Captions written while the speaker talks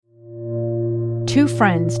Two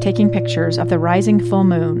friends taking pictures of the rising full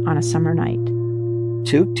moon on a summer night.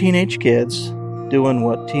 Two teenage kids doing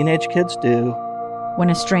what teenage kids do. When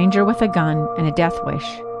a stranger with a gun and a death wish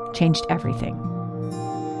changed everything.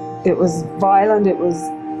 It was violent, it was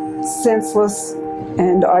senseless,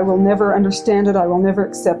 and I will never understand it, I will never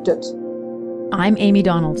accept it. I'm Amy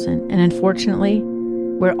Donaldson, and unfortunately,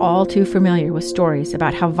 we're all too familiar with stories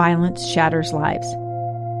about how violence shatters lives.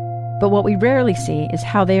 But what we rarely see is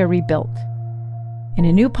how they are rebuilt. In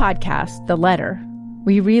a new podcast, The Letter,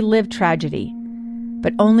 we relive tragedy,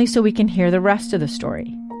 but only so we can hear the rest of the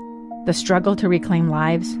story. The struggle to reclaim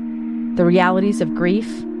lives, the realities of grief,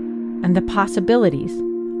 and the possibilities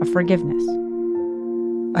of forgiveness.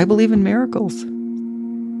 I believe in miracles.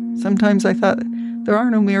 Sometimes I thought, there are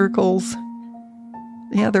no miracles.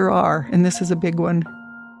 Yeah, there are, and this is a big one.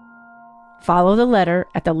 Follow The Letter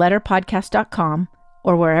at theletterpodcast.com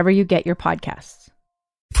or wherever you get your podcasts.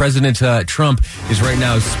 President Trump is right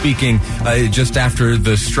now speaking just after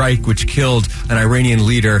the strike which killed an Iranian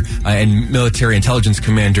leader and military intelligence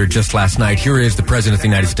commander just last night. Here is the President of the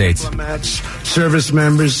United States. Diplomats, service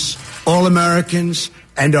members, all Americans,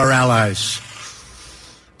 and our allies.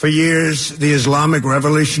 For years, the Islamic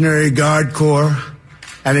Revolutionary Guard Corps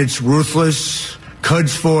and its ruthless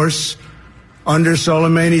Quds Force under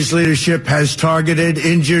Soleimani's leadership has targeted,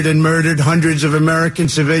 injured, and murdered hundreds of American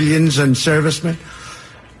civilians and servicemen.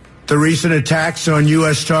 The recent attacks on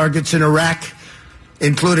U.S. targets in Iraq,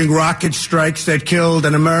 including rocket strikes that killed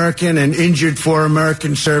an American and injured 4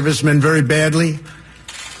 American servicemen very badly,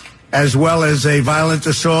 as well as a violent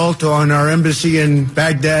assault on our embassy in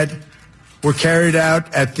Baghdad, were carried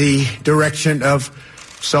out at the direction of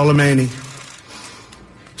Soleimani.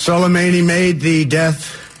 Soleimani made the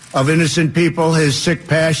death of innocent people his sick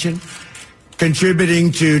passion,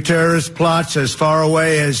 contributing to terrorist plots as far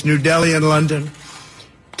away as New Delhi and London.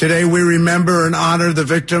 Today we remember and honor the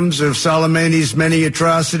victims of Soleimani's many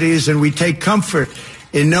atrocities, and we take comfort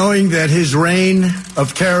in knowing that his reign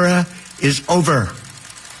of terror is over.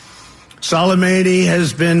 Soleimani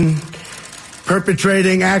has been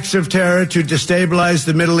perpetrating acts of terror to destabilize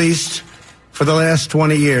the Middle East for the last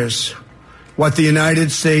 20 years. What the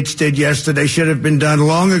United States did yesterday should have been done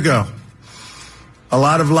long ago. A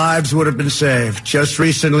lot of lives would have been saved. Just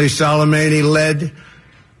recently, Soleimani led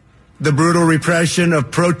the brutal repression of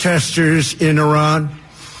protesters in Iran,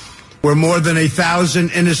 where more than 1,000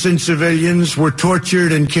 innocent civilians were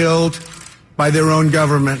tortured and killed by their own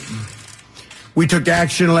government. We took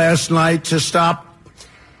action last night to stop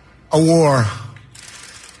a war.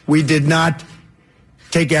 We did not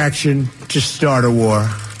take action to start a war.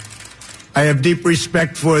 I have deep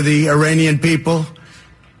respect for the Iranian people.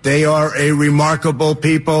 They are a remarkable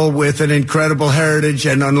people with an incredible heritage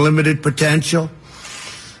and unlimited potential.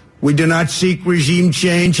 We do not seek regime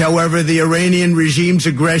change. However, the Iranian regime's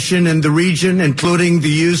aggression in the region, including the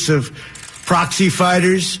use of proxy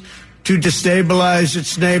fighters to destabilize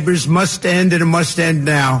its neighbors, must end, and it must end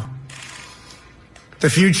now. The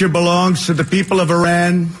future belongs to the people of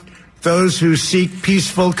Iran, those who seek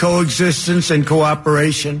peaceful coexistence and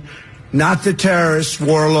cooperation, not the terrorist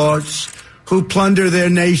warlords who plunder their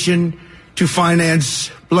nation to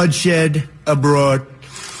finance bloodshed abroad.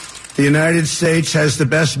 The United States has the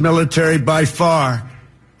best military by far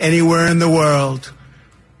anywhere in the world.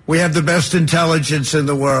 We have the best intelligence in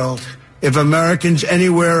the world. If Americans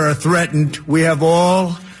anywhere are threatened, we have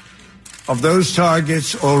all of those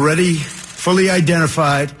targets already fully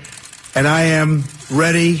identified, and I am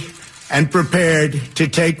ready and prepared to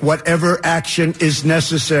take whatever action is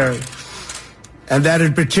necessary. And that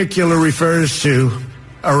in particular refers to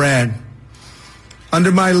Iran.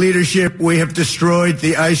 Under my leadership, we have destroyed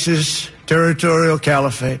the ISIS territorial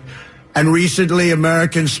caliphate. And recently,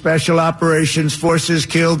 American Special Operations Forces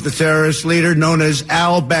killed the terrorist leader known as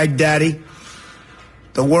al-Baghdadi.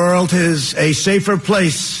 The world is a safer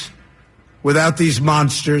place without these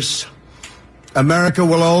monsters. America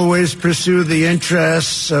will always pursue the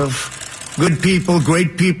interests of good people,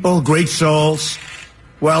 great souls,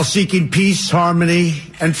 while seeking peace, harmony,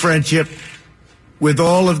 and friendship with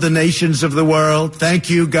all of the nations of the world. Thank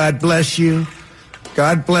you. God bless you.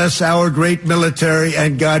 God bless our great military,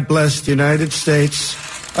 and God bless the United States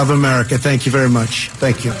of America. Thank you very much.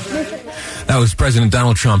 Thank you. That was President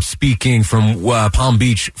Donald Trump speaking from Palm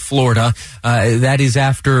Beach, Florida. That is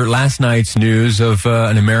after last night's news of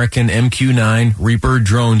an American MQ-9 Reaper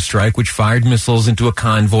drone strike, which fired missiles into a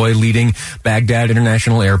convoy leading Baghdad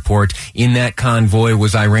International Airport. In that convoy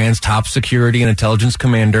was Iran's top security and intelligence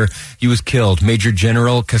commander. He was killed, Major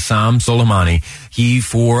General Qassem Soleimani. He,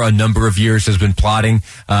 for a number of years, has been plotting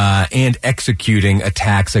and executing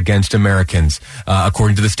attacks against Americans.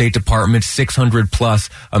 According to the State Department, 600 plus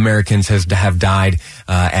Americans have died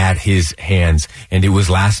at his hands. And it was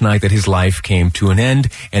last night that his life came to an end,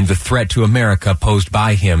 and the threat to America posed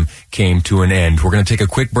by him came to an end. We're going to take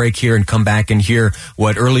a quick break here and come back and hear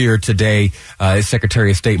what earlier today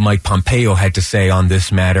Secretary of State Mike Pompeo had to say on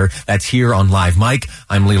this matter. That's here on Live Mike.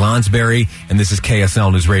 I'm Lee Lonsberry, and this is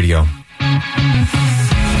KSL News Radio.